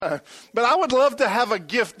But I would love to have a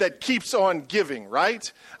gift that keeps on giving,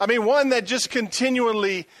 right? I mean, one that just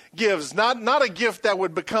continually gives, not a gift that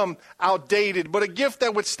would become outdated, but a gift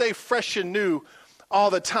that would stay fresh and new all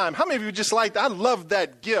the time. How many of you just like that? I love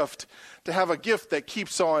that gift, to have a gift that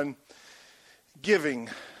keeps on giving.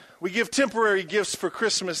 We give temporary gifts for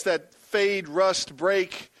Christmas that fade, rust,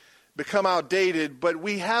 break, become outdated, but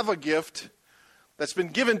we have a gift that's been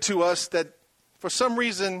given to us that for some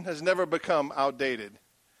reason has never become outdated.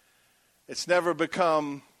 It's never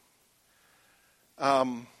become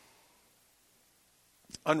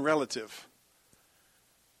unrelative.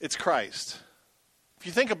 It's Christ. If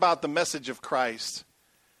you think about the message of Christ,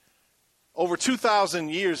 over 2,000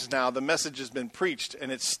 years now, the message has been preached,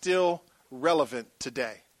 and it's still relevant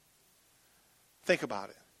today. Think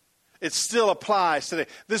about it. It still applies today.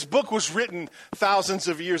 This book was written thousands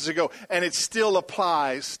of years ago, and it still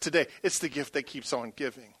applies today. It's the gift that keeps on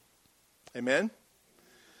giving. Amen?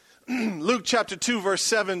 Luke chapter 2, verse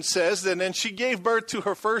 7 says, "And then she gave birth to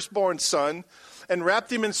her firstborn son, and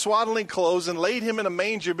wrapped him in swaddling clothes, and laid him in a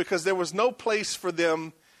manger, because there was no place for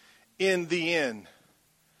them in the inn."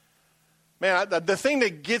 Man, the thing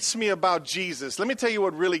that gets me about Jesus, let me tell you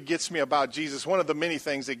what really gets me about Jesus. One of the many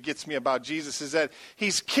things that gets me about Jesus is that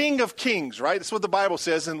he's King of Kings, right? That's what the Bible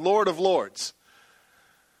says, and Lord of Lords.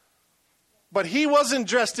 But he wasn't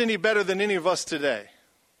dressed any better than any of us today.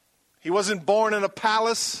 He wasn't born in a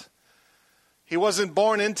palace. He wasn't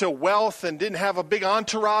born into wealth and didn't have a big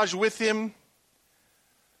entourage with him.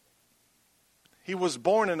 He was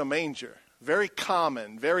born in a manger, very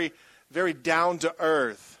common, very, very down to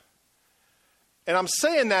earth. And I'm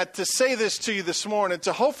saying that to say this to you this morning,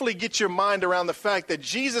 to hopefully get your mind around the fact that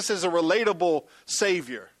Jesus is a relatable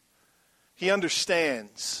Savior. He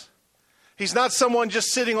understands. He's not someone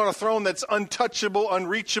just sitting on a throne that's untouchable,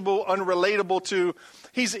 unreachable, unrelatable to.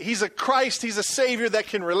 He's a Christ, he's a Savior that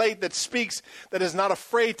can relate, that speaks, that is not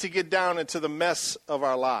afraid to get down into the mess of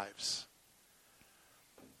our lives.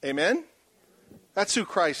 Amen? That's who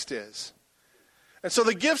Christ is. And so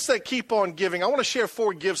the gifts that keep on giving, I want to share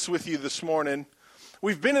 4 gifts with you this morning.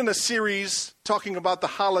 We've been in a series talking about the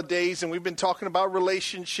holidays, and we've been talking about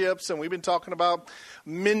relationships, and we've been talking about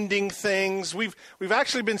mending things. We've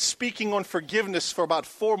actually been speaking on forgiveness for about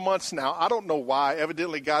 4 months now. I don't know why.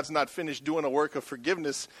 Evidently, God's not finished doing a work of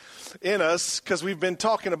forgiveness in us, because we've been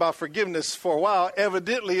talking about forgiveness for a while.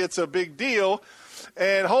 Evidently, it's a big deal.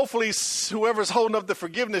 And hopefully whoever's holding up the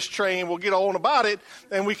forgiveness train will get on about it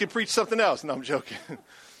and we can preach something else. No, I'm joking.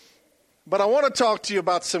 But I want to talk to you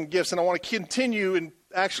about some gifts, and I want to continue and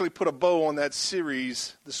actually put a bow on that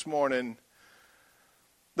series this morning.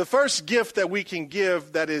 The first gift that we can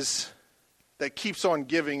give that keeps on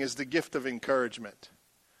giving is the gift of encouragement.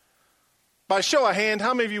 By show of hand,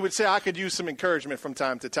 how many of you would say, I could use some encouragement from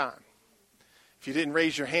time to time? If you didn't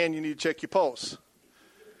raise your hand, you need to check your pulse.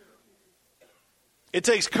 It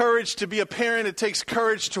takes courage to be a parent. It takes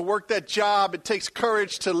courage to work that job. It takes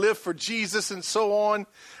courage to live for Jesus and so on.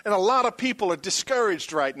 And a lot of people are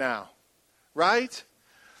discouraged right now, right?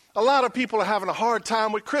 A lot of people are having a hard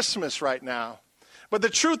time with Christmas right now. But the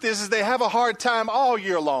truth is they have a hard time all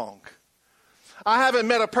year long. I haven't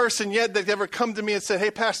met a person yet that ever come to me and said, hey,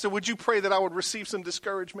 Pastor, would you pray that I would receive some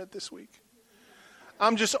discouragement this week?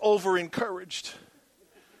 I'm just over-encouraged.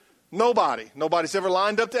 Nobody's ever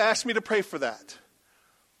lined up to ask me to pray for that.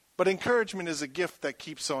 But encouragement is a gift that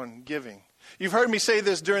keeps on giving. You've heard me say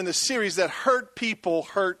this during the series that hurt people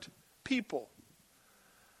hurt people.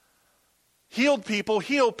 Healed people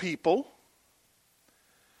heal people.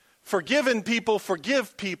 Forgiven people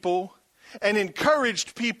forgive people. And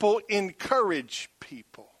encouraged people encourage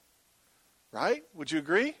people. Right? Would you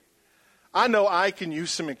agree? I know I can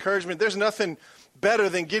use some encouragement. There's nothing better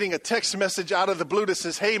than getting a text message out of the blue that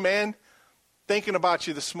says, hey man, thinking about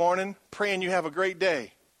you this morning, praying you have a great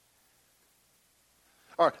day.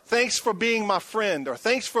 Or thanks for being my friend, or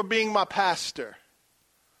thanks for being my pastor.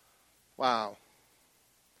 Wow.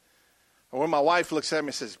 Or when my wife looks at me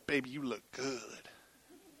and says, baby, you look good.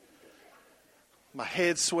 My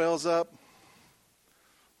head swells up.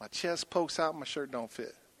 My chest pokes out. My shirt don't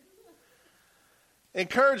fit.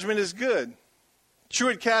 Encouragement is good.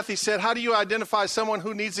 Truett Cathy said, how do you identify someone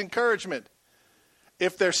who needs encouragement?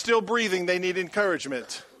 If they're still breathing, they need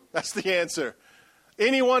encouragement. That's the answer.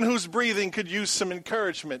 Anyone who's breathing could use some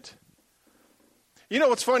encouragement. You know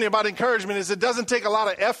what's funny about encouragement is it doesn't take a lot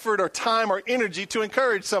of effort or time or energy to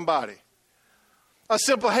encourage somebody. A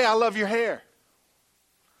simple, hey, I love your hair.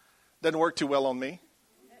 Doesn't work too well on me.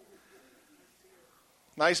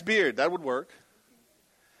 Nice beard, that would work.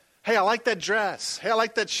 Hey, I like that dress. Hey, I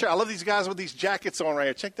like that shirt. I love these guys with these jackets on right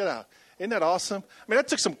here. Check that out. Isn't that awesome? I mean, that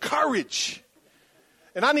took some courage.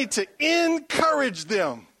 And I need to encourage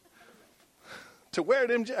them to wear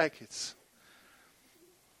them jackets.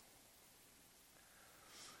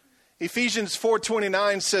 Ephesians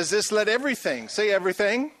 4:29 says this, let everything, say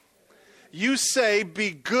everything, you say be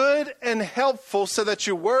good and helpful so that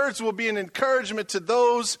your words will be an encouragement to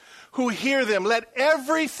those who hear them. Let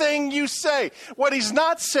everything you say. What he's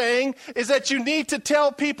not saying is that you need to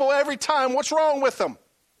tell people every time what's wrong with them.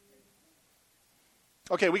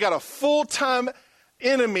 Okay, we got a full-time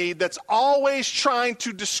enemy that's always trying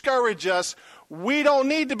to discourage us. We don't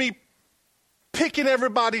need to be picking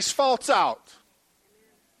everybody's faults out.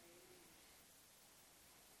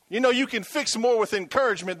 You know, you can fix more with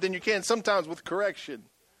encouragement than you can sometimes with correction.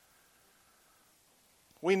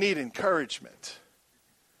 We need encouragement.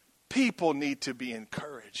 People need to be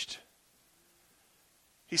encouraged.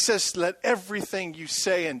 He says, let everything you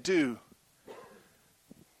say and do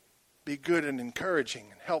be good and encouraging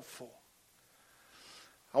and helpful.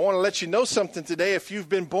 I want to let you know something today. If you've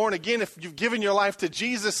been born again, if you've given your life to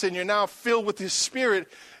Jesus and you're now filled with His Spirit,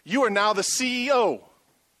 you are now the CEO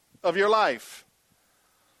of your life.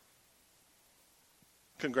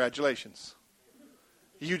 Congratulations.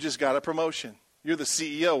 You just got a promotion. You're the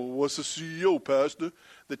CEO. What's the CEO, Pastor?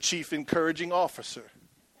 The Chief Encouraging Officer.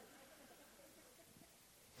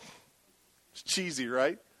 It's cheesy,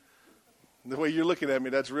 right? The way you're looking at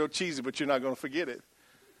me, that's real cheesy, but you're not going to forget it.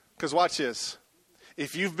 Because watch this.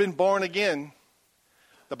 If you've been born again,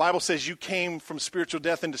 the Bible says you came from spiritual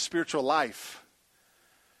death into spiritual life.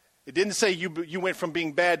 It didn't say you went from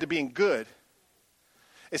being bad to being good.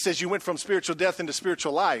 It says you went from spiritual death into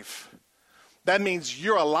spiritual life. That means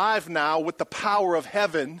you're alive now with the power of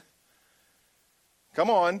heaven. Come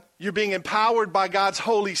on. You're being empowered by God's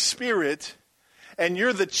Holy Spirit. And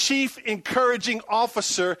you're the chief encouraging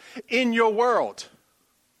officer in your world.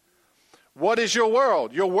 What is your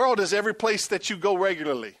world? Your world is every place that you go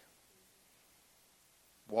regularly.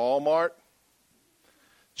 Walmart,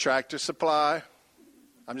 Tractor Supply.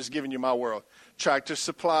 I'm just giving you my world. Tractor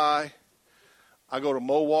Supply. I go to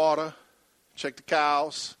mow water, check the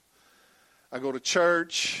cows. I go to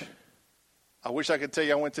church. I wish I could tell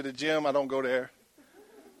you I went to the gym. I don't go there.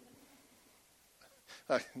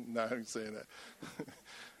 No, I ain't saying that.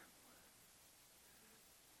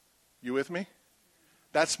 You with me?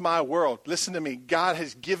 That's my world. Listen to me. God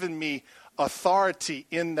has given me authority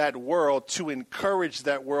in that world to encourage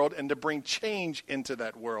that world and to bring change into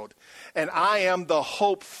that world. And I am the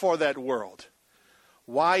hope for that world.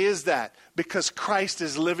 Why is that? Because Christ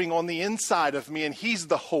is living on the inside of me and He's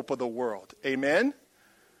the hope of the world. Amen?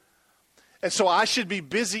 And so I should be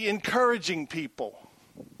busy encouraging people.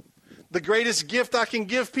 The greatest gift I can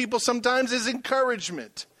give people sometimes is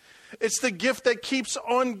encouragement. It's the gift that keeps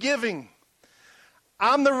on giving.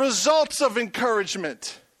 I'm the results of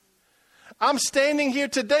encouragement. I'm standing here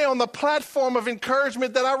today on the platform of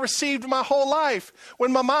encouragement that I received my whole life.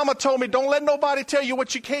 When my mama told me, don't let nobody tell you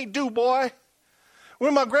what you can't do, boy.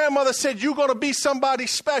 When my grandmother said, you're going to be somebody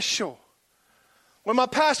special. When my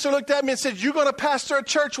pastor looked at me and said, you're going to pastor a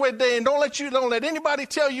church one day and don't let anybody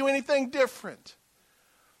tell you anything different.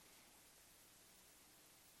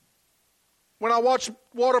 When I watched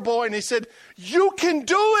Waterboy and he said, you can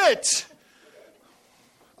do it.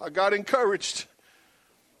 I got encouraged.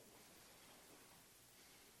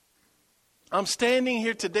 I'm standing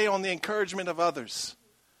here today on the encouragement of others.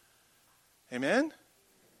 Amen?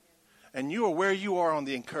 And you are where you are on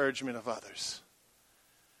the encouragement of others.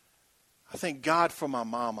 I thank God for my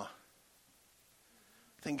mama.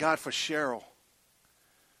 I thank God for Cheryl.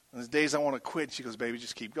 And there's days I want to quit. She goes, baby,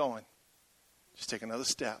 just keep going. Just take another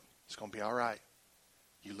step. It's going to be all right.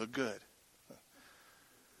 You look good.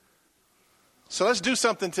 So let's do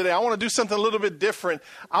something today. I want to do something a little bit different.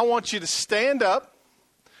 I want you to stand up.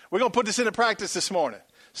 We're going to put this into practice this morning.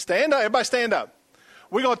 Stand up. Everybody stand up.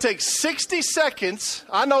 We're going to take 60 seconds.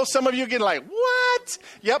 I know some of you are getting like, what?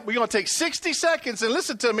 Yep, we're going to take 60 seconds. And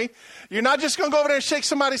listen to me. You're not just going to go over there and shake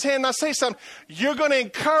somebody's hand and not say something. You're going to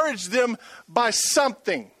encourage them by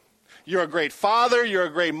something. You're a great father. You're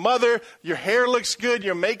a great mother. Your hair looks good.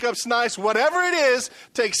 Your makeup's nice. Whatever it is,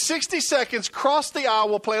 take 60 seconds, cross the aisle.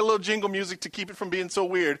 We'll play a little jingle music to keep it from being so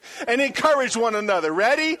weird. And encourage one another.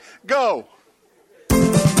 Ready? Go.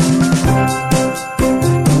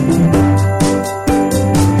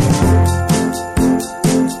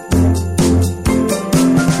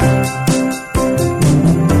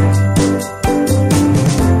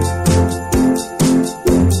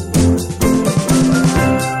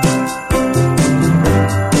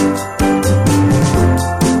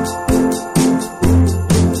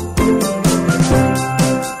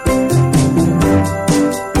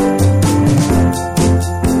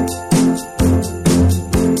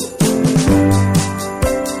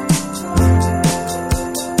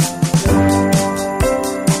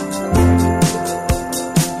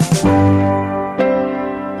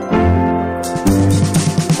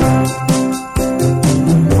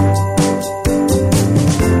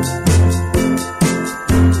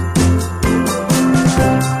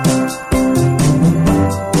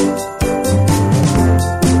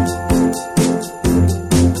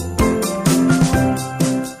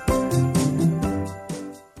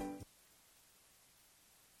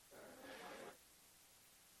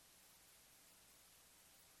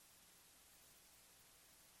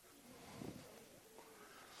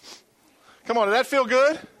 Come on, did that feel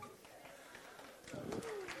good?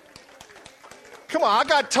 Come on, I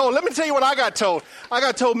got told. Let me tell you what I got told. I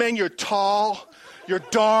got told, man, you're tall, you're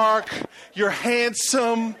dark, you're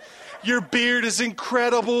handsome, your beard is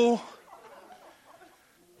incredible.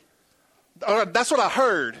 That's what I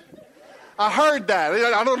heard. I heard that.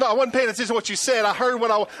 I don't know. I wasn't paying attention to what you said. I heard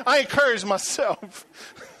what I encouraged myself.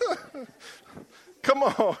 Come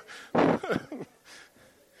on.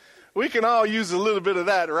 We can all use a little bit of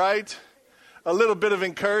that, right? A little bit of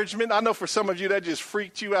encouragement. I know for some of you that just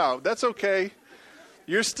freaked you out. That's okay.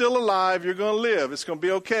 You're still alive. You're going to live. It's going to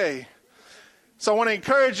be okay. So I want to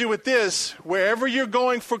encourage you with this. Wherever you're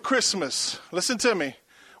going for Christmas, listen to me.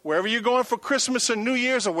 Wherever you're going for Christmas or New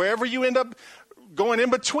Year's or wherever you end up going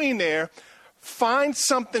in between there, find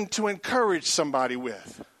something to encourage somebody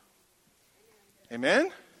with.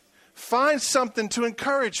 Amen? Find something to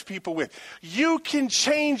encourage people with. You can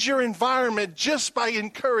change your environment just by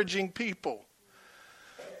encouraging people.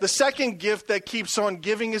 The second gift that keeps on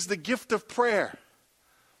giving is the gift of prayer.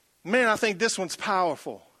 Man, I think this one's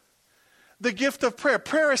powerful. The gift of prayer.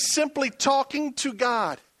 Prayer is simply talking to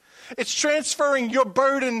God. It's transferring your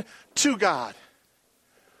burden to God.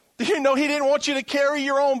 Do you know he didn't want you to carry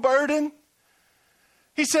your own burden?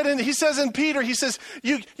 He says in Peter, he says,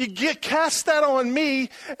 you cast that on me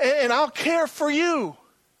and I'll care for you.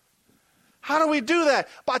 How do we do that?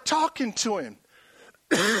 By talking to him.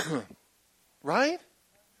 Right?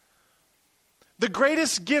 The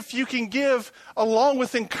greatest gift you can give along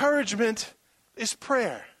with encouragement is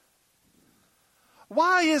prayer.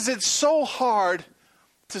 Why is it so hard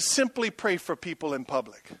to simply pray for people in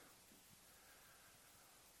public?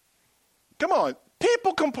 Come on.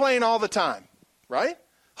 People complain all the time, right?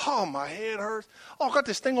 Oh, my head hurts. Oh, I got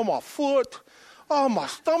this thing on my foot. Oh, my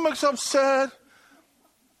stomach's upset.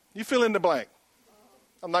 You fill in the blank.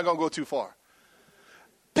 I'm not going to go too far.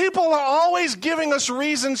 People are always giving us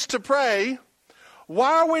reasons to pray.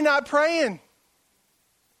 Why are we not praying?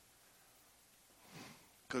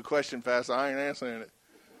 Good question, Pastor. I ain't answering it.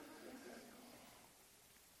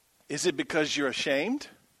 Is it because you're ashamed?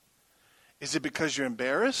 Is it because you're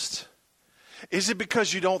embarrassed? Is it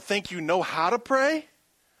because you don't think you know how to pray?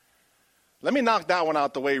 Let me knock that one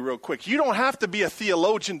out the way real quick. You don't have to be a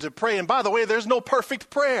theologian to pray. And by the way, there's no perfect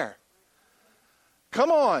prayer. Come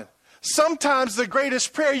on. Sometimes the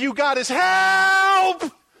greatest prayer you got is help.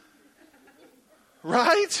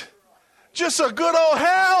 Right? Just a good old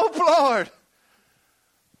help, Lord.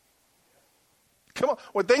 Come on.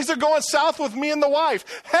 When things are going south with me and the wife,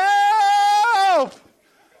 help.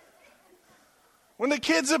 When the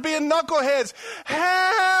kids are being knuckleheads,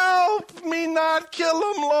 help me not kill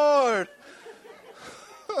them, Lord.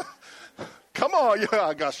 Come on. Yeah,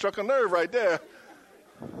 I got struck a nerve right there.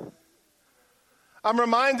 I'm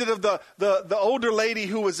reminded of the older lady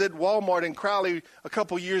who was at Walmart in Crowley a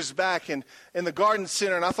couple years back in the garden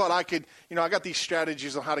center. And I thought I could, I got these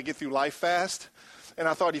strategies on how to get through life fast. And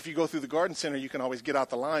I thought if you go through the garden center, you can always get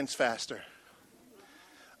out the lines faster.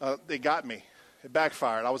 They got me. It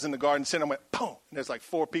backfired. I was in the garden center and went, boom, and there's like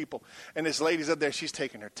 4 people. And this lady's up there. She's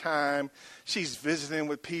taking her time. She's visiting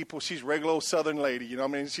with people. She's a regular old Southern lady, you know what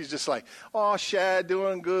I mean? She's just like, oh, Shad,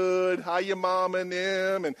 doing good. How your mom and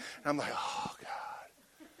them? And I'm like, oh, God.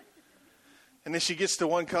 And then she gets to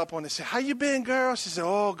one couple and they say, how you been, girl? She said,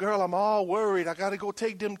 oh, girl, I'm all worried. I got to go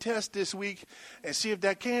take them tests this week and see if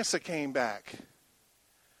that cancer came back.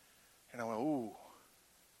 And I went, ooh.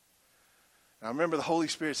 And I remember the Holy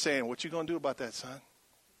Spirit saying, what you going to do about that, son?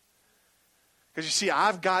 Because you see,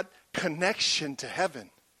 I've got connection to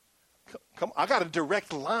heaven. I got a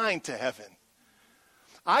direct line to heaven.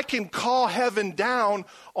 I can call heaven down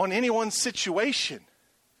on anyone's situation.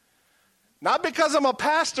 Not because I'm a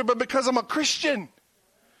pastor, but because I'm a Christian.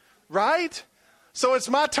 Right? So it's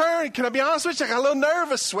my turn. Can I be honest with you? I got a little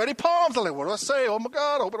nervous, sweaty palms. I'm like, what do I say? Oh, my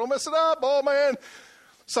God, I hope I don't mess it up. Oh, man.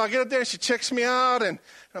 So I get up there and she checks me out. And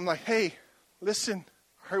I'm like, hey, listen,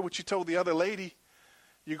 I heard what you told the other lady.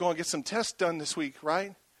 You're going to get some tests done this week,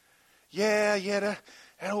 right? Yeah, that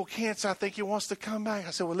old cancer, I think it wants to come back.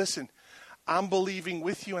 I said, well, listen, I'm believing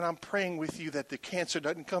with you and I'm praying with you that the cancer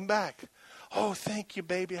doesn't come back. Oh, thank you,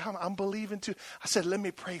 baby. I'm believing too. I said, let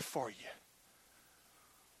me pray for you.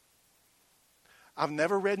 I've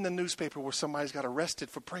never read in the newspaper where somebody's got arrested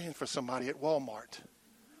for praying for somebody at Walmart.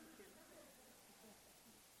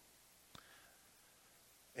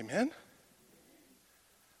 Amen?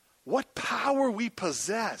 What power we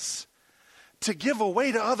possess to give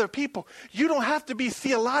away to other people. You don't have to be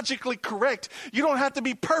theologically correct. You don't have to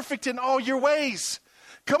be perfect in all your ways.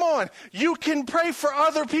 Come on. You can pray for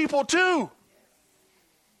other people too.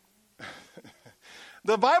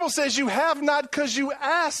 The Bible says you have not because you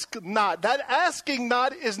ask not. That asking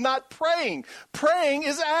not is not praying. Praying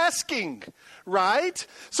is asking, right?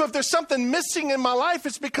 So if there's something missing in my life,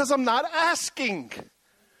 it's because I'm not asking.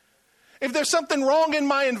 If there's something wrong in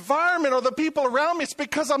my environment or the people around me, it's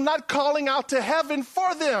because I'm not calling out to heaven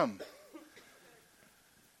for them.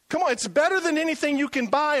 Come on, it's better than anything you can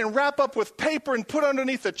buy and wrap up with paper and put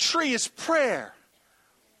underneath a tree is prayer.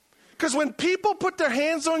 Because when people put their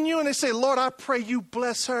hands on you and they say, Lord, I pray you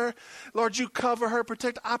bless her. Lord, you cover her,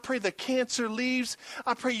 protect. I pray the cancer leaves.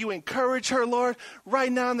 I pray you encourage her, Lord,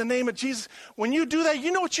 right now in the name of Jesus. When you do that,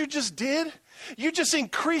 you know what you just did? You just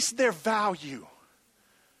increased their value.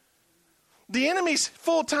 The enemy's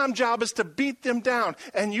full-time job is to beat them down,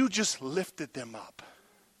 and you just lifted them up.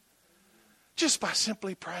 Just by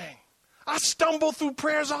simply praying. I stumble through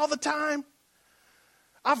prayers all the time.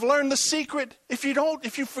 I've learned the secret. If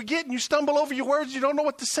you forget and you stumble over your words, you don't know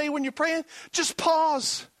what to say when you're praying, just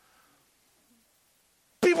pause.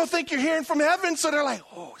 People think you're hearing from heaven, so they're like,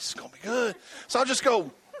 oh, this is going to be good. So I'll just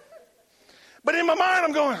go. But in my mind,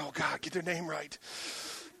 I'm going, oh, God, get their name right.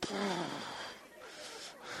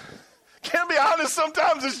 Can't be honest,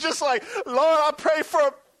 sometimes it's just like, Lord, I pray for,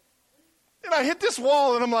 and I hit this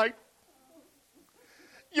wall, and I'm like,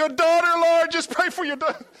 your daughter, Lord, just pray for your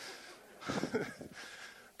daughter.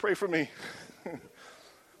 Pray for me.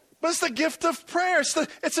 But it's the gift of prayer.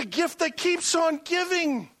 It's a gift that keeps on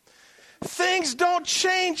giving. Things don't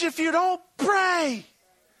change if you don't pray.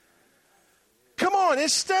 Come on,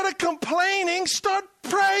 instead of complaining, start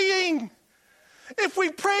praying. If we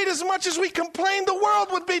prayed as much as we complained, the world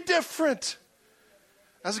would be different.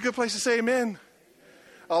 That's a good place to say amen.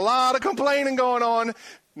 A lot of complaining going on,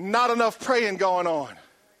 not enough praying going on.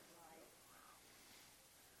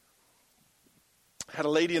 Had a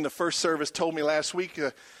lady in the first service told me last week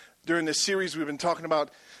during this series we've been talking about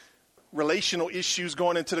relational issues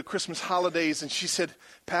going into the Christmas holidays, and she said,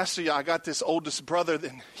 Pastor, I got this oldest brother,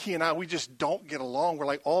 and he and I, we just don't get along. We're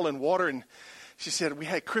like all in water. And she said, we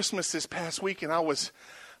had Christmas this past week, and I was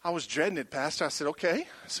dreading it, Pastor. I said, okay.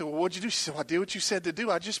 I said, well, what'd you do? She said, well, I did what you said to do.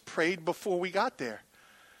 I just prayed before we got there.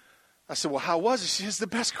 I said, well, how was it? She said, it's the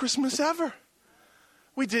best Christmas ever.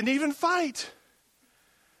 We didn't even fight.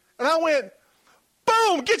 And I went,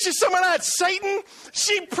 boom, get you some of that, Satan.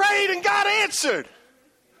 She prayed and God answered.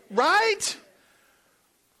 Right?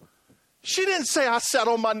 She didn't say, I sat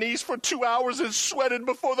on my knees for 2 hours and sweated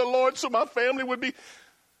before the Lord so my family would be.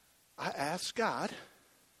 I asked God,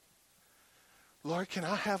 Lord, can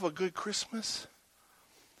I have a good Christmas?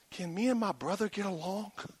 Can me and my brother get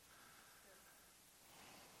along?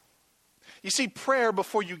 You see, prayer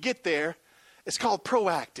before you get there is called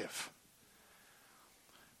proactive.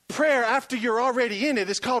 Prayer after you're already in it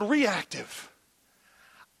is called reactive.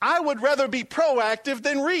 I would rather be proactive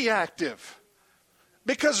than reactive.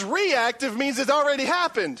 Because reactive means it's already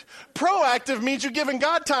happened. Proactive means you're giving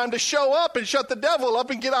God time to show up and shut the devil up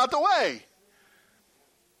and get out the way.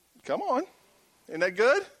 Come on. Isn't that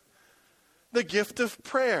good? The gift of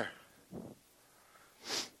prayer.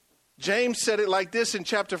 James said it like this in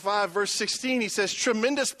chapter 5, verse 16. He says,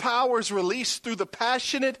 tremendous power is released through the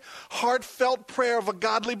passionate, heartfelt prayer of a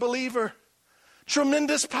godly believer.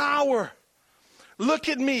 Tremendous power. Look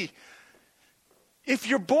at me. If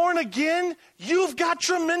you're born again, you've got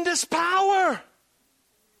tremendous power.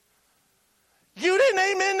 You didn't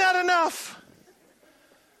amen that enough.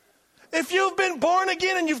 If you've been born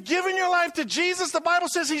again and you've given your life to Jesus, the Bible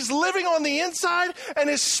says he's living on the inside and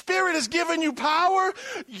his spirit has given you power.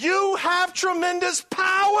 You have tremendous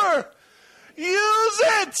power. Use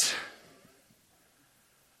it.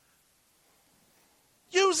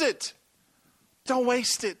 Use it. Don't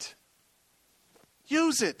waste it.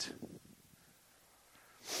 Use it.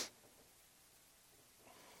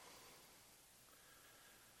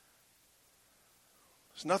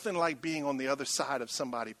 There's nothing like being on the other side of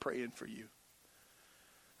somebody praying for you.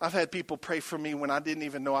 I've had people pray for me when I didn't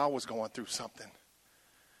even know I was going through something.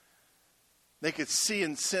 They could see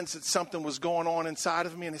and sense that something was going on inside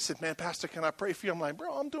of me, and they said, man, Pastor, can I pray for you? I'm like,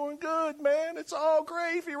 bro, I'm doing good, man. It's all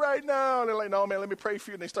gravy right now. And they're like, no, man, let me pray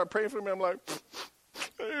for you. And they start praying for me. I'm like,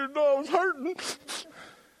 I didn't know I was hurting.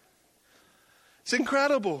 It's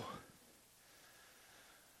incredible.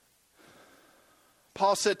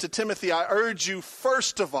 Paul said to Timothy, I urge you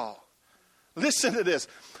first of all, listen to this,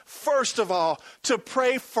 first of all, to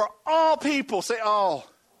pray for all people. Say all.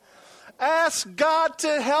 Ask God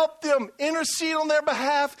to help them, intercede on their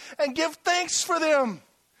behalf, and give thanks for them.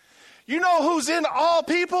 You know who's in all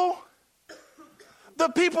people? The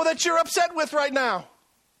people that you're upset with right now.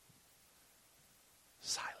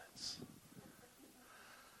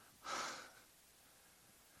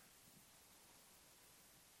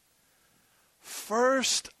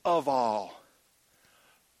 first of all,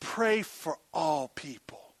 pray for all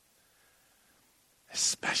people,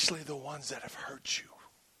 especially the ones that have hurt you,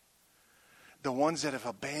 the ones that have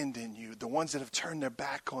abandoned you, the ones that have turned their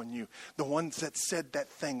back on you, the ones that said that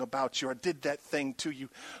thing about you or did that thing to you.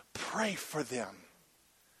 Pray for them.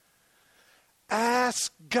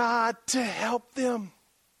 Ask God to help them.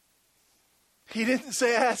 He didn't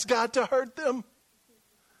say ask God to hurt them.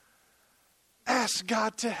 Ask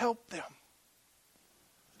God to help them.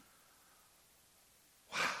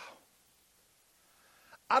 Wow.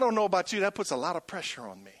 I don't know about you, that puts a lot of pressure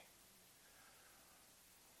on me.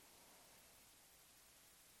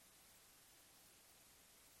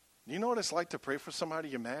 You know what it's like to pray for somebody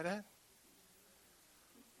you're mad at?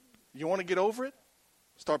 You want to get over it?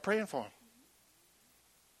 Start praying for them.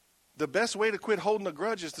 The best way to quit holding a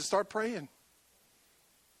grudge is to start praying.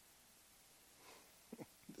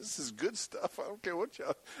 This is good stuff. I don't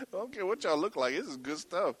care what y'all look like. This is good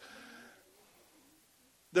stuff.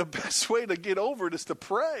 The best way to get over it is to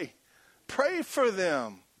pray. Pray for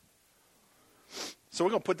them. So we're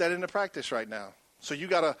going to put that into practice right now. So you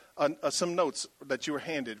got some notes that you were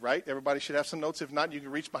handed, right? Everybody should have some notes. If not, you can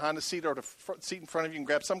reach behind the seat or the seat in front of you and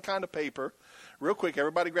grab some kind of paper. Real quick,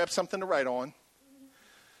 everybody grab something to write on.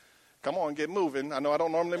 Come on, get moving. I know I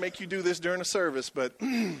don't normally make you do this during the service, but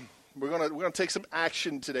we're gonna take some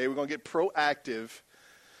action today. We're going to get proactive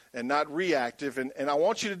and not reactive. And I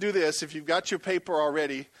want you to do this. If you've got your paper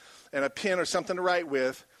already and a pen or something to write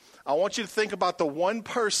with, I want you to think about the one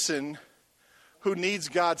person who needs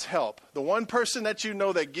God's help. The one person that you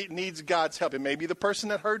know that needs God's help. It may be the person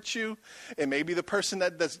that hurt you. It may be the person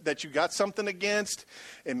that you got something against.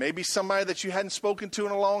 It may be somebody that you hadn't spoken to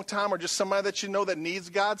in a long time, or just somebody that you know that needs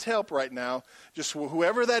God's help right now. Just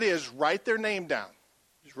whoever that is, write their name down.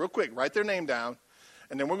 Just real quick, write their name down.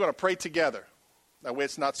 And then we're going to pray together. That way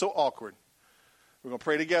it's not so awkward. We're going to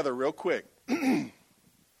pray together real quick.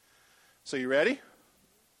 So you ready?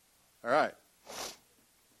 All right.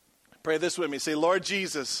 Pray this with me. Say, Lord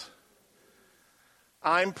Jesus,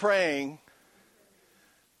 I'm praying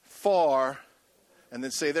for, and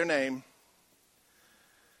then say their name.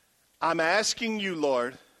 I'm asking you,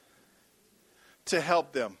 Lord, to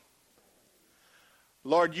help them.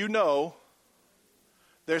 Lord, you know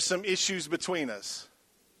there's some issues between us.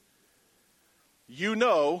 You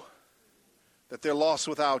know that they're lost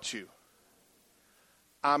without you.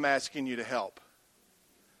 I'm asking you to help.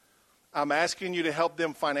 I'm asking you to help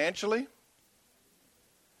them financially,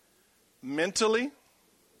 mentally,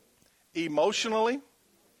 emotionally,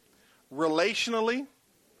 relationally,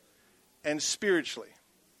 and spiritually.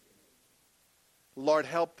 Lord,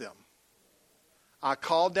 help them. I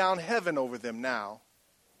call down heaven over them now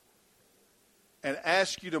and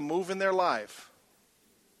ask you to move in their life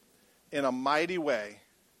in a mighty way.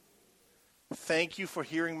 Thank you for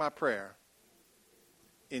hearing my prayer.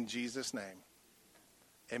 In Jesus' name,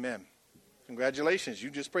 amen. Congratulations. You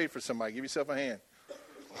just prayed for somebody. Give yourself a hand.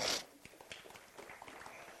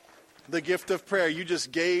 The gift of prayer. You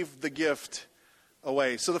just gave the gift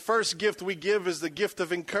away. So the first gift we give is the gift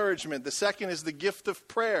of encouragement. The second is the gift of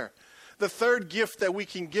prayer. The third gift that we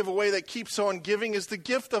can give away that keeps on giving is the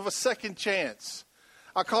gift of a second chance.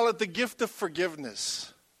 I call it the gift of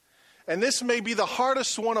forgiveness. And this may be the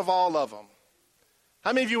hardest one of all of them.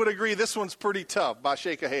 How many of you would agree this one's pretty tough? By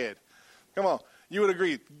shake of head. Come on. You would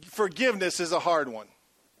agree. Forgiveness is a hard one.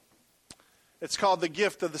 It's called the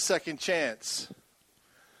gift of the second chance.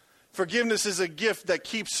 Forgiveness is a gift that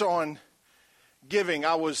keeps on giving.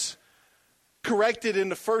 I was corrected in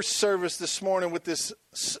the first service this morning with this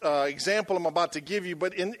example I'm about to give you.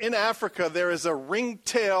 But in Africa, there is a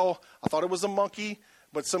ringtail. I thought it was a monkey,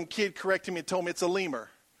 but some kid corrected me and told me it's a lemur.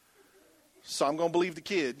 So I'm going to believe the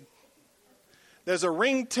kid. There's a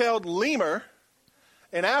ring-tailed lemur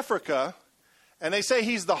in Africa, and they say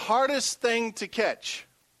he's the hardest thing to catch.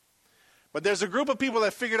 But there's a group of people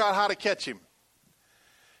that figured out how to catch him.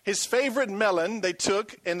 His favorite melon they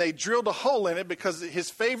took and they drilled a hole in it because his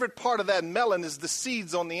favorite part of that melon is the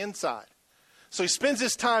seeds on the inside. So he spends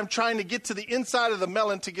his time trying to get to the inside of the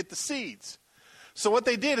melon to get the seeds. So what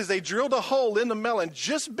they did is they drilled a hole in the melon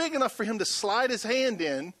just big enough for him to slide his hand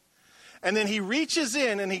in. And then he reaches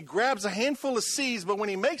in and he grabs a handful of seeds. But when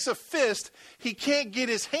he makes a fist, he can't get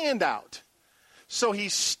his hand out. So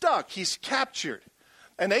he's stuck. He's captured.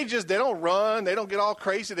 And they don't run. They don't get all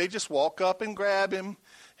crazy. They just walk up and grab him,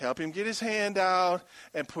 help him get his hand out,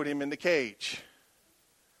 and put him in the cage.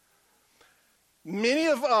 Many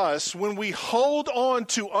of us, when we hold on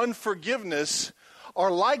to unforgiveness,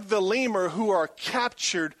 are like the lemur who are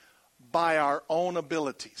captured by our own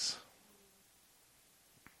abilities.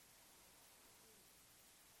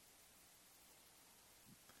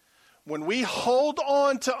 When we hold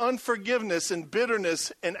on to unforgiveness and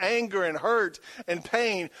bitterness and anger and hurt and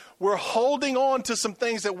pain, we're holding on to some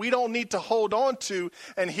things that we don't need to hold on to.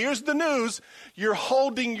 And here's the news: you're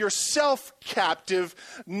holding yourself captive,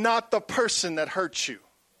 not the person that hurt you.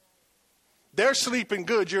 They're sleeping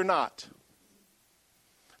good, you're not.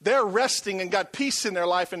 They're resting and got peace in their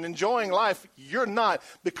life and enjoying life, you're not,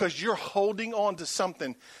 because you're holding on to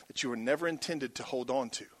something that you were never intended to hold on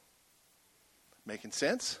to. Making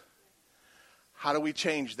sense? How do we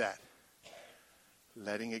change that?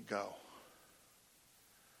 Letting it go.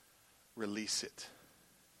 Release it.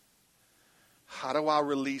 How do I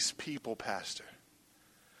release people, Pastor?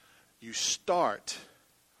 You start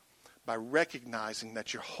by recognizing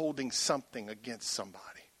that you're holding something against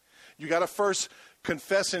somebody. You got to first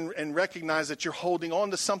confess and recognize that you're holding on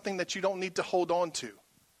to something that you don't need to hold on to.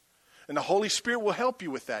 And the Holy Spirit will help you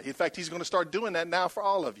with that. In fact, He's going to start doing that now for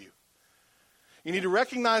all of you. You need to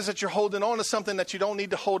recognize that you're holding on to something that you don't need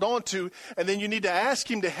to hold on to, and then you need to ask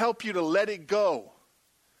Him to help you to let it go.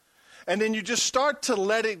 And then you just start to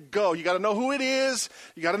let it go. You got to know who it is.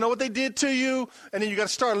 You got to know what they did to you, and then you got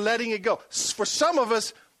to start letting it go. For some of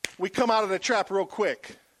us, we come out of the trap real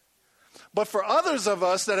quick. But for others of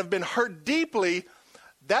us that have been hurt deeply,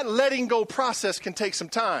 that letting go process can take some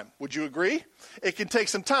time. Would you agree? It can take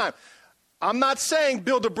some time. I'm not saying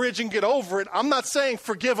build a bridge and get over it. I'm not saying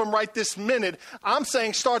forgive them right this minute. I'm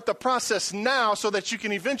saying start the process now so that you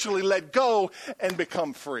can eventually let go and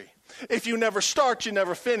become free. If you never start, you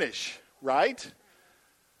never finish, right?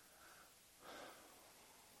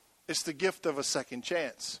 It's the gift of a second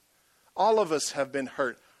chance. All of us have been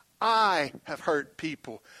hurt. I have hurt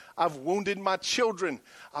people. I've wounded my children.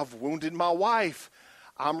 I've wounded my wife.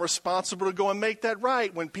 I'm responsible to go and make that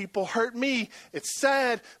right. When people hurt me, it's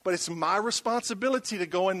sad, but it's my responsibility to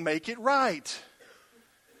go and make it right.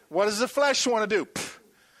 What does the flesh want to do?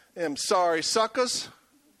 I'm sorry, suckers.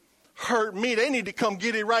 Hurt me. They need to come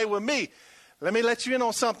get it right with me. Let me let you in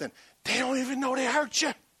on something. They don't even know they hurt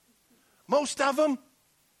you. Most of them.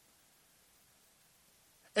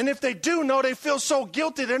 And if they do know, they feel so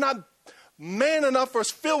guilty. They're not man enough or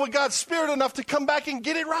filled with God's Spirit enough to come back and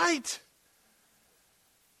get it right.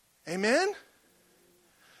 Amen?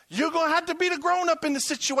 You're going to have to be the grown-up in the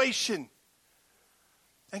situation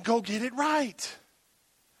and go get it right.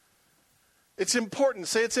 It's important.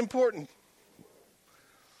 Say it's important.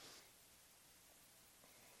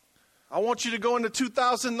 I want you to go into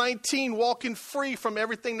 2019 walking free from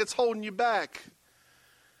everything that's holding you back.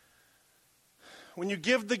 When you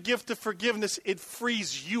give the gift of forgiveness, it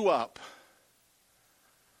frees you up.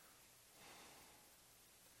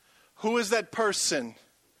 Who is that person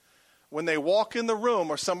when they walk in the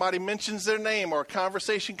room or somebody mentions their name or a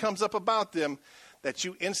conversation comes up about them that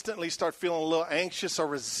you instantly start feeling a little anxious or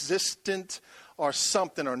resistant or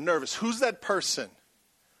something or nervous? Who's that person?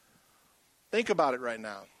 Think about it right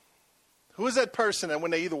now. Who is that person? And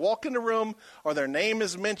when they either walk in the room or their name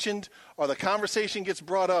is mentioned or the conversation gets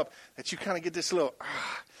brought up, that you kind of get this little,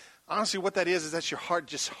 honestly, what that is that's your heart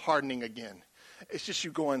just hardening again. It's just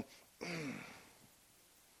you going,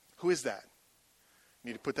 Who is that? You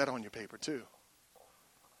need to put that on your paper too.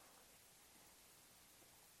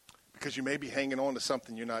 Because you may be hanging on to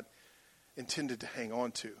something you're not intended to hang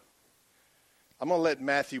on to. I'm going to let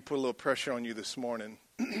Matthew put a little pressure on you this morning.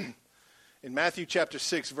 In Matthew chapter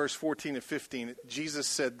 6, verse 14 and 15, Jesus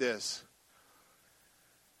said this.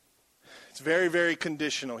 It's very, very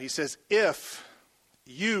conditional. He says, if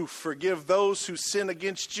you forgive those who sin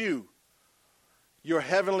against you, your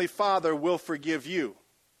heavenly Father will forgive you.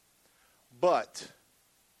 But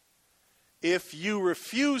if you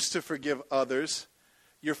refuse to forgive others,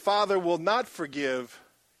 your Father will not forgive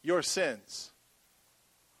your sins.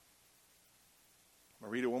 I'm going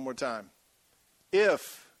to read it one more time.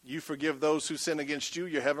 If you forgive those who sin against you,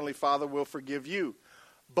 your heavenly Father will forgive you.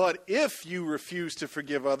 But if you refuse to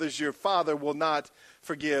forgive others, your Father will not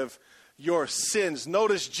forgive your sins.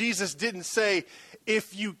 Notice Jesus didn't say,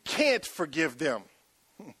 if you can't forgive them.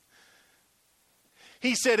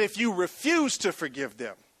 He said, if you refuse to forgive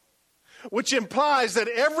them, which implies that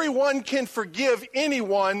everyone can forgive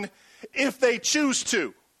anyone if they choose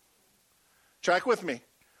to. Track with me.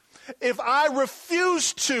 If I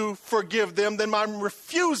refuse to forgive them, then I'm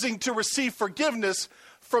refusing to receive forgiveness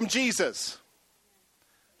from Jesus.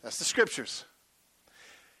 That's the scriptures.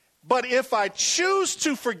 But if I choose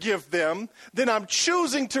to forgive them, then I'm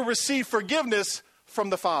choosing to receive forgiveness from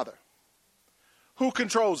the Father. Who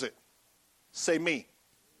controls it? Say me.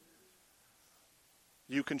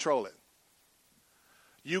 You control it.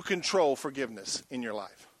 You control forgiveness in your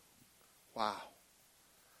life. Wow.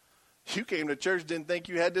 You came to church, didn't think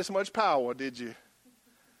you had this much power, did you?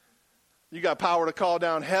 You got power to call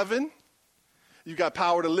down heaven. You got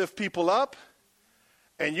power to lift people up.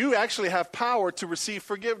 And you actually have power to receive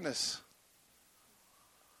forgiveness.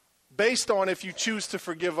 Based on if you choose to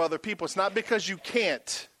forgive other people. It's not because you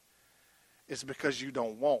can't. It's because you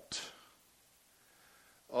don't want.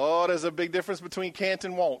 Oh, there's a big difference between can't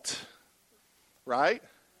and won't. Right?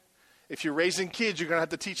 If you're raising kids, you're going to have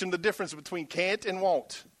to teach them the difference between can't and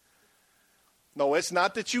won't. No, it's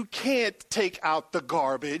not that you can't take out the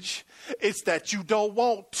garbage. It's that you don't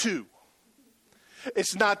want to.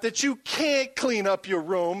 It's not that you can't clean up your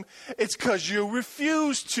room. It's because you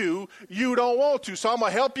refuse to. You don't want to. So I'm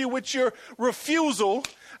going to help you with your refusal.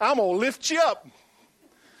 I'm going to lift you up.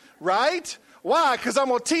 Right? Why? Because I'm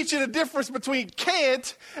going to teach you the difference between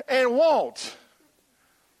can't and won't.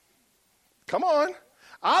 Come on.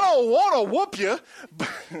 I don't want to whoop you.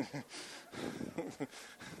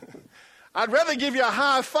 I'd rather give you a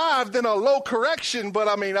high five than a low correction, but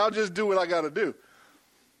I'll just do what I got to do.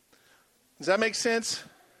 Does that make sense?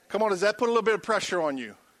 Come on, does that put a little bit of pressure on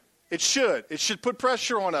you? It should. It should put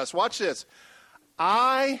pressure on us. Watch this.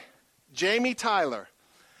 I, Jamie Tyler,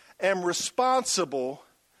 am responsible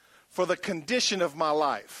for the condition of my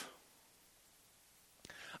life.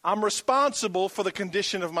 I'm responsible for the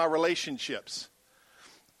condition of my relationships.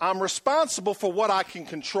 I'm responsible for what I can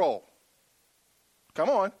control. Come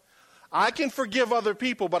on. I can forgive other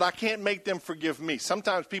people, but I can't make them forgive me.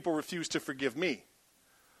 Sometimes people refuse to forgive me.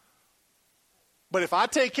 But if I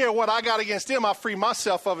take care of what I got against them, I free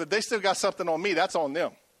myself of it. They still got something on me. That's on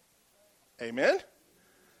them. Amen?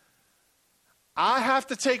 I have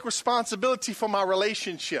to take responsibility for my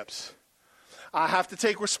relationships. I have to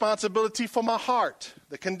take responsibility for my heart,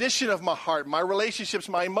 the condition of my heart, my relationships,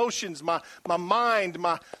 my emotions, my mind.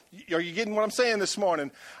 Are you getting what I'm saying this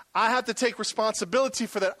morning? I have to take responsibility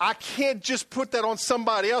for that. I can't just put that on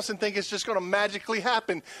somebody else and think it's just going to magically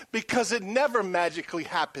happen, because it never magically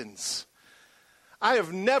happens. I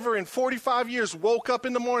have never in 45 years woke up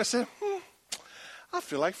in the morning and said, I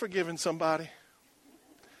feel like forgiving somebody.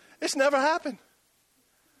 It's never happened.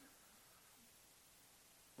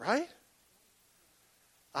 Right?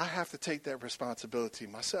 I have to take that responsibility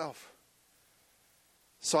myself.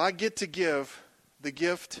 So I get to give the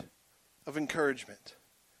gift of encouragement.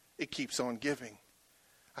 It keeps on giving.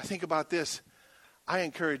 I think about this. I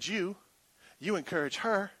encourage you. You encourage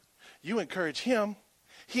her. You encourage him.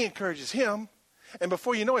 He encourages him. And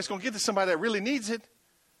before you know it, it's going to get to somebody that really needs it.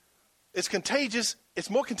 It's contagious. It's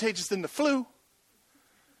more contagious than the flu.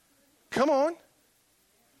 Come on.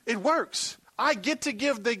 It works. I get to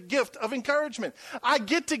give the gift of encouragement. I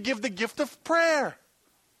get to give the gift of prayer,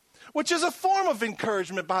 which is a form of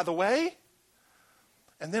encouragement, by the way.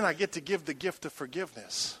 And then I get to give the gift of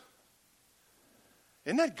forgiveness.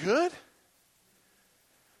 Isn't that good?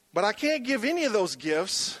 But I can't give any of those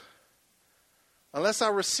gifts unless I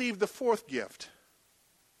receive the fourth gift,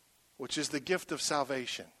 which is the gift of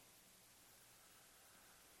salvation.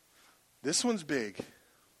 This one's big.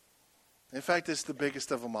 In fact, it's the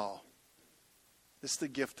biggest of them all. It's the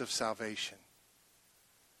gift of salvation.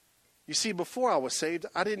 You see, before I was saved,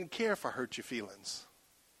 I didn't care if I hurt your feelings.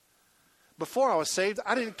 Before I was saved,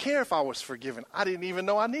 I didn't care if I was forgiven. I didn't even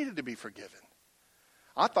know I needed to be forgiven.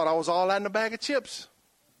 I thought I was all that in a bag of chips.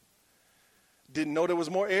 Didn't know there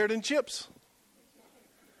was more air than chips.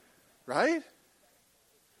 Right?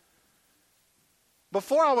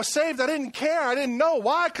 Before I was saved, I didn't care. I didn't know.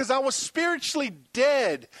 Why? Because I was spiritually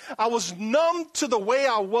dead. I was numb to the way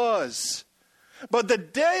I was. But the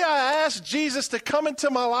day I asked Jesus to come into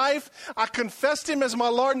my life, I confessed him as my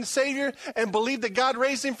Lord and Savior and believed that God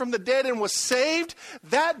raised him from the dead and was saved.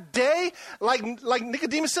 That day, like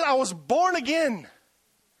Nicodemus said, I was born again.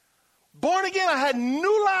 Born again. I had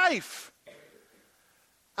new life.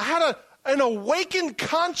 I had an awakened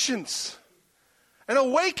conscience, an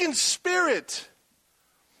awakened spirit,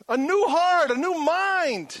 a new heart, a new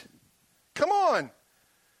mind. Come on.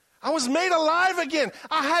 I was made alive again.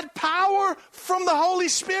 I had power from the Holy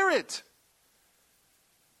Spirit.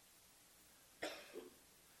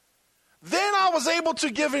 Then I was able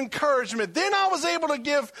to give encouragement. Then I was able to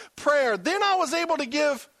give prayer. Then I was able to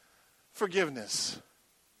give forgiveness.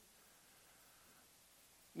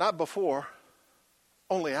 Not before,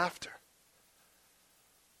 only after.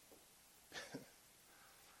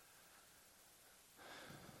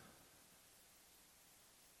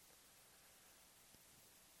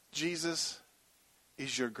 Jesus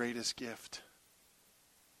is your greatest gift.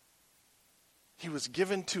 He was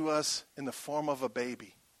given to us in the form of a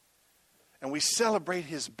baby. And we celebrate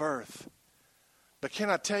his birth. But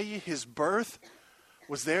can I tell you, his birth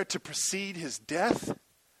was there to precede his death,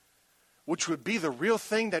 which would be the real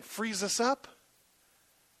thing that frees us up.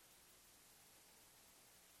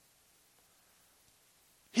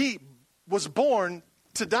 He was born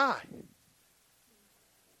to die.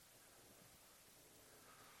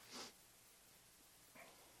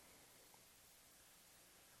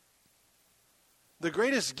 The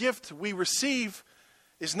greatest gift we receive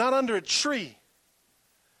is not under a tree.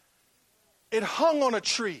 It hung on a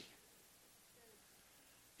tree.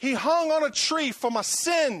 He hung on a tree for my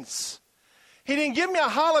sins. He didn't give me a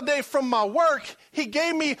holiday from my work. He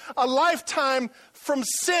gave me a lifetime from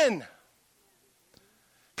sin.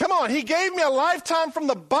 Come on, he gave me a lifetime from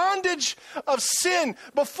the bondage of sin.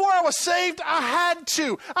 Before I was saved, I had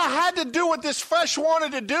to. I had to do what this flesh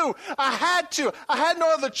wanted to do. I had to. I had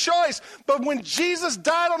no other choice. But when Jesus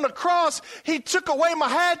died on the cross, he took away my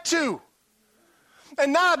had to.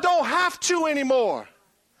 And now I don't have to anymore.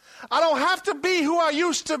 I don't have to be who I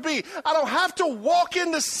used to be. I don't have to walk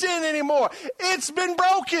into sin anymore. It's been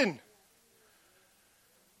broken.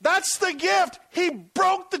 That's the gift. He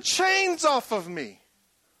broke the chains off of me.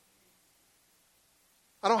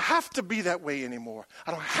 I don't have to be that way anymore.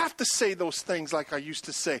 I don't have to say those things like I used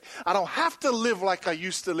to say. I don't have to live like I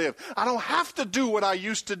used to live. I don't have to do what I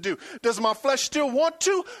used to do. Does my flesh still want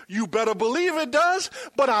to? You better believe it does,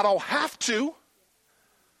 but I don't have to.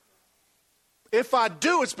 If I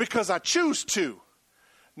do, it's because I choose to,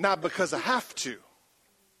 not because I have to.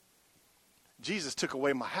 Jesus took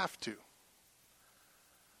away my have to.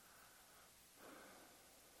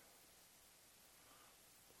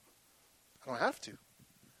 I don't have to.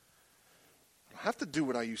 I don't have to do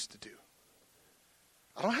what I used to do.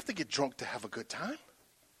 I don't have to get drunk to have a good time.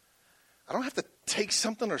 I don't have to take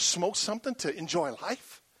something or smoke something to enjoy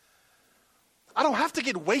life. I don't have to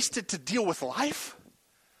get wasted to deal with life.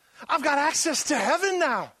 I've got access to heaven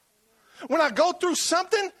now. When I go through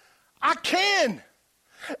something, I can.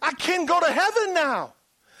 I can go to heaven now.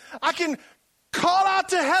 I can call out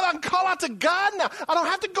to heaven. I can call out to God now. I don't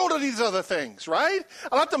have to go to these other things, right? I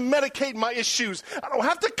don't have to medicate my issues. I don't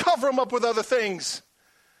have to cover them up with other things.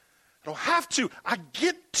 I don't have to. I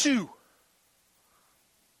get to.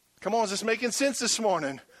 Come on, is this making sense this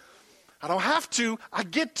morning? I don't have to. I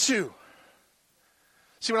get to.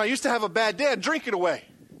 See, when I used to have a bad day, I'd drink it away.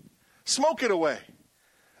 Smoke it away.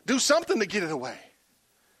 Do something to get it away.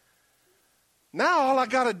 Now all I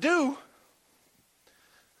got to do,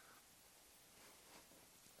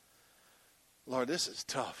 Lord, this is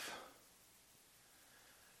tough.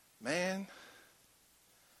 Man,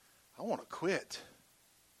 I want to quit.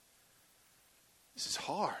 This is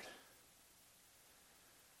hard.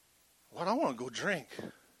 Lord, I want to go drink.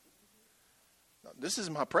 This is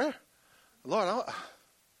my prayer. Lord,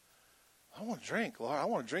 I want to drink, Lord. I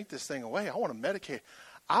want to drink this thing away. I want to medicate.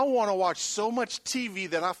 I want to watch so much TV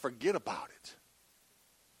that I forget about it.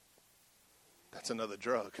 That's another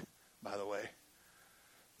drug, by the way.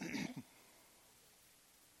 I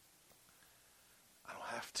don't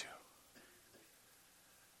have to.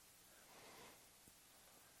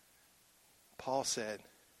 Paul said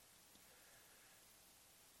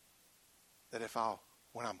that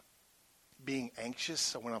when I'm being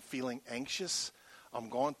anxious or when I'm feeling anxious, I'm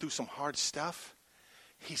going through some hard stuff,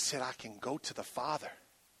 he said, I can go to the Father.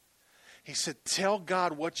 He said, tell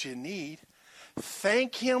God what you need.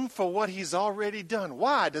 Thank him for what he's already done.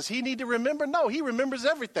 Why? Does he need to remember? No, he remembers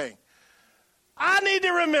everything. I need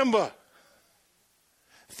to remember.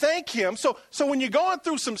 Thank him. So when you're going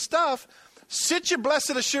through some stuff, sit your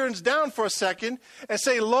blessed assurance down for a second and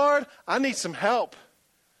say, Lord, I need some help.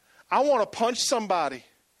 I want to punch somebody.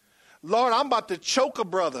 Lord, I'm about to choke a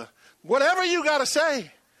brother. Whatever you got to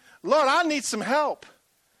say. Lord, I need some help.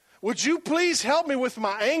 Would you please help me with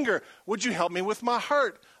my anger? Would you help me with my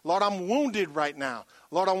hurt? Lord, I'm wounded right now.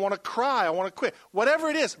 Lord, I want to cry. I want to quit. Whatever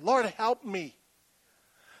it is, Lord, help me.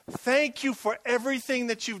 Thank you for everything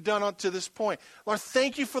that you've done up to this point. Lord,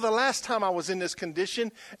 thank you for the last time I was in this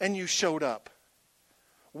condition and you showed up.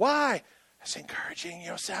 Why? It's encouraging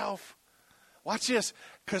yourself. Watch this.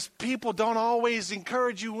 Because people don't always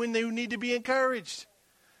encourage you when they need to be encouraged.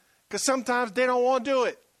 Because sometimes they don't want to do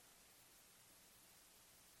it.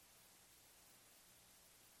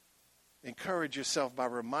 Encourage yourself by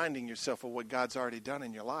reminding yourself of what God's already done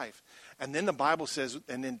in your life. And then the Bible says,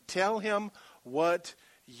 and then tell him what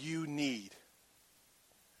you need.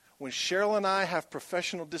 When Cheryl and I have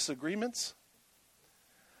professional disagreements,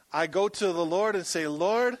 I go to the Lord and say,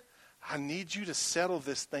 Lord, I need you to settle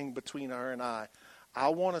this thing between her and I. I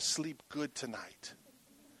want to sleep good tonight.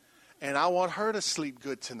 And I want her to sleep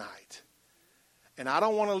good tonight. And I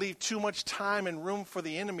don't want to leave too much time and room for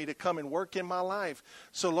the enemy to come and work in my life.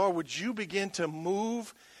 So, Lord, would you begin to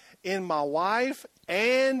move in my wife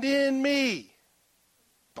and in me?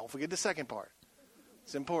 Don't forget the second part.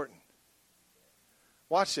 It's important.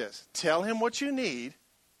 Watch this. Tell him what you need.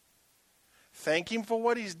 thank him for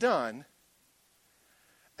what he's done.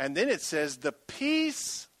 And then it says, the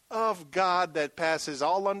peace of God that passes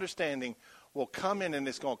all understanding will come in and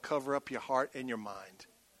it's going to cover up your heart and your mind.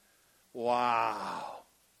 Wow.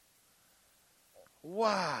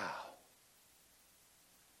 Wow.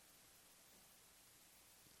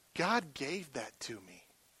 God gave that to me.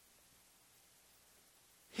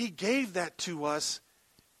 He gave that to us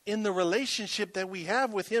in the relationship that we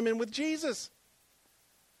have with him and with Jesus.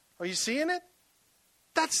 Are you seeing it?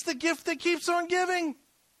 That's the gift that keeps on giving.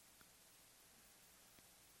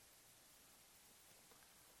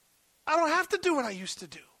 I don't have to do what I used to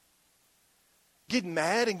do. Get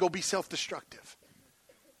mad and go be self-destructive.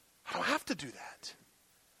 I don't have to do that.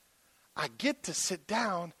 I get to sit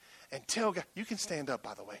down and tell God. You can stand up,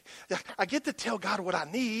 by the way. I get to tell God what I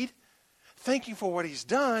need, thank him for what he's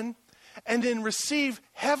done, and then receive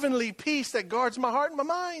heavenly peace that guards my heart and my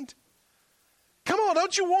mind. Come on,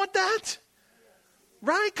 don't you want that?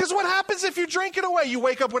 Right? Because what happens if you drink it away? You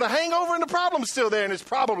wake up with a hangover and the problem's still there, and it's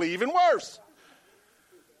probably even worse.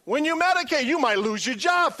 When you medicate, you might lose your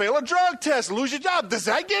job, fail a drug test, lose your job. Does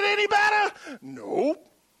that get any better? Nope.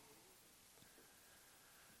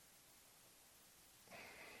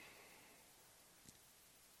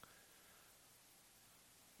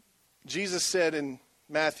 Jesus said in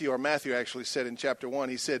Matthew, or Matthew actually said in chapter 1,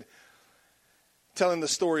 he said, telling the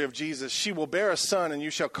story of Jesus, she will bear a son and you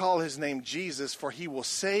shall call his name Jesus, for he will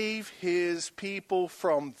save his people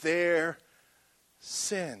from their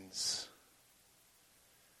sins.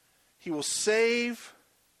 He will save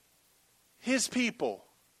his people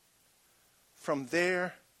from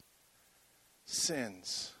their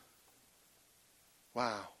sins.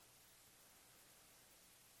 Wow.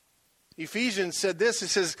 Ephesians said this, it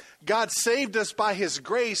says, God saved us by his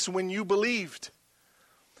grace when you believed.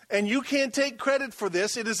 And you can't take credit for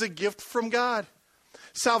this. It is a gift from God.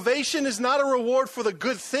 Salvation is not a reward for the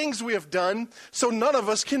good things we have done, so none of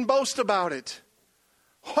us can boast about it.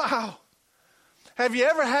 Wow. Have you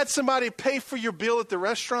ever had somebody pay for your bill at the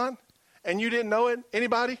restaurant and you didn't know it?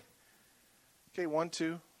 Anybody? Okay, 1,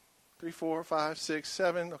 2, 3, 4, 5, 6,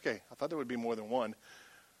 7. Okay, I thought there would be more than one.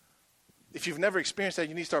 If you've never experienced that,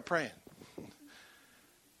 you need to start praying.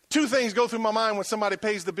 2 things go through my mind when somebody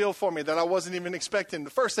pays the bill for me that I wasn't even expecting. The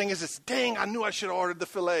first thing is, dang, I knew I should have ordered the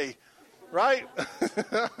filet. Right?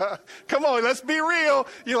 Come on, let's be real.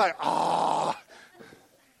 You're like, oh.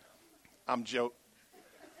 I'm joking.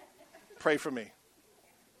 Pray for me.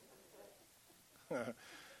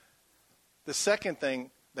 The second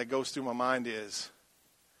thing that goes through my mind is,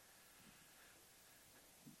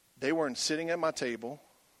 they weren't sitting at my table.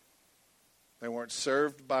 They weren't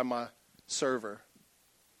served by my server.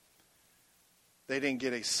 They didn't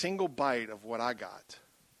get a single bite of what I got.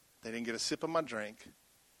 They didn't get a sip of my drink.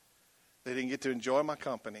 They didn't get to enjoy my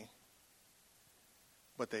company.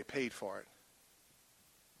 But they paid for it.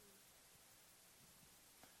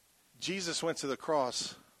 Jesus went to the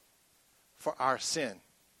cross for our sin,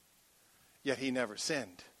 yet he never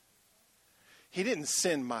sinned. He didn't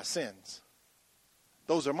sin my sins.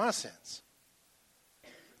 Those are my sins.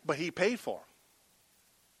 But he paid for them.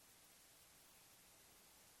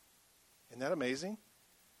 Isn't that amazing?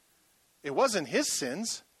 It wasn't his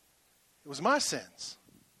sins. It was my sins.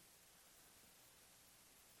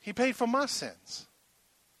 He paid for my sins.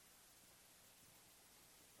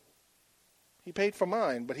 He paid for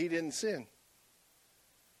mine, but he didn't sin.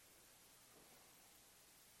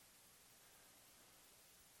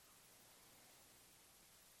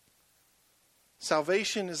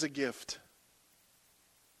 Salvation is a gift.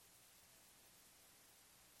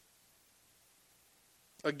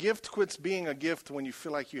 A gift quits being a gift when you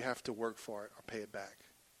feel like you have to work for it or pay it back.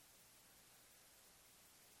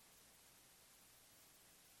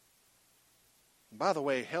 By the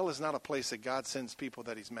way, hell is not a place that God sends people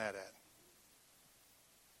that he's mad at.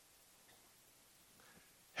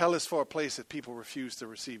 Hell is for a place that people refuse to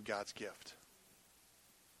receive God's gift.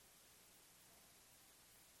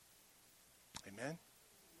 Amen?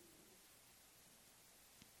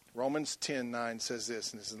 Romans 10:9 says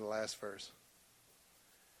this, and this is the last verse.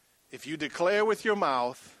 If you declare with your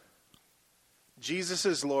mouth Jesus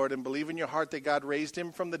is Lord and believe in your heart that God raised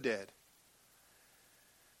him from the dead,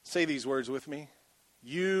 say these words with me,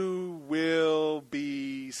 you will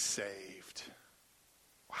be saved.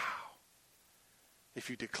 Wow. If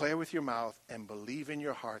you declare with your mouth and believe in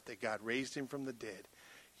your heart that God raised him from the dead,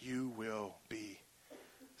 you will be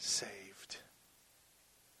saved.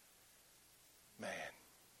 Man.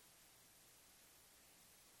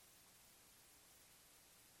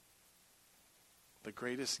 The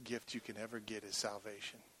greatest gift you can ever get is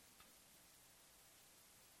salvation.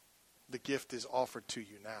 The gift is offered to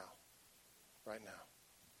you now. right now.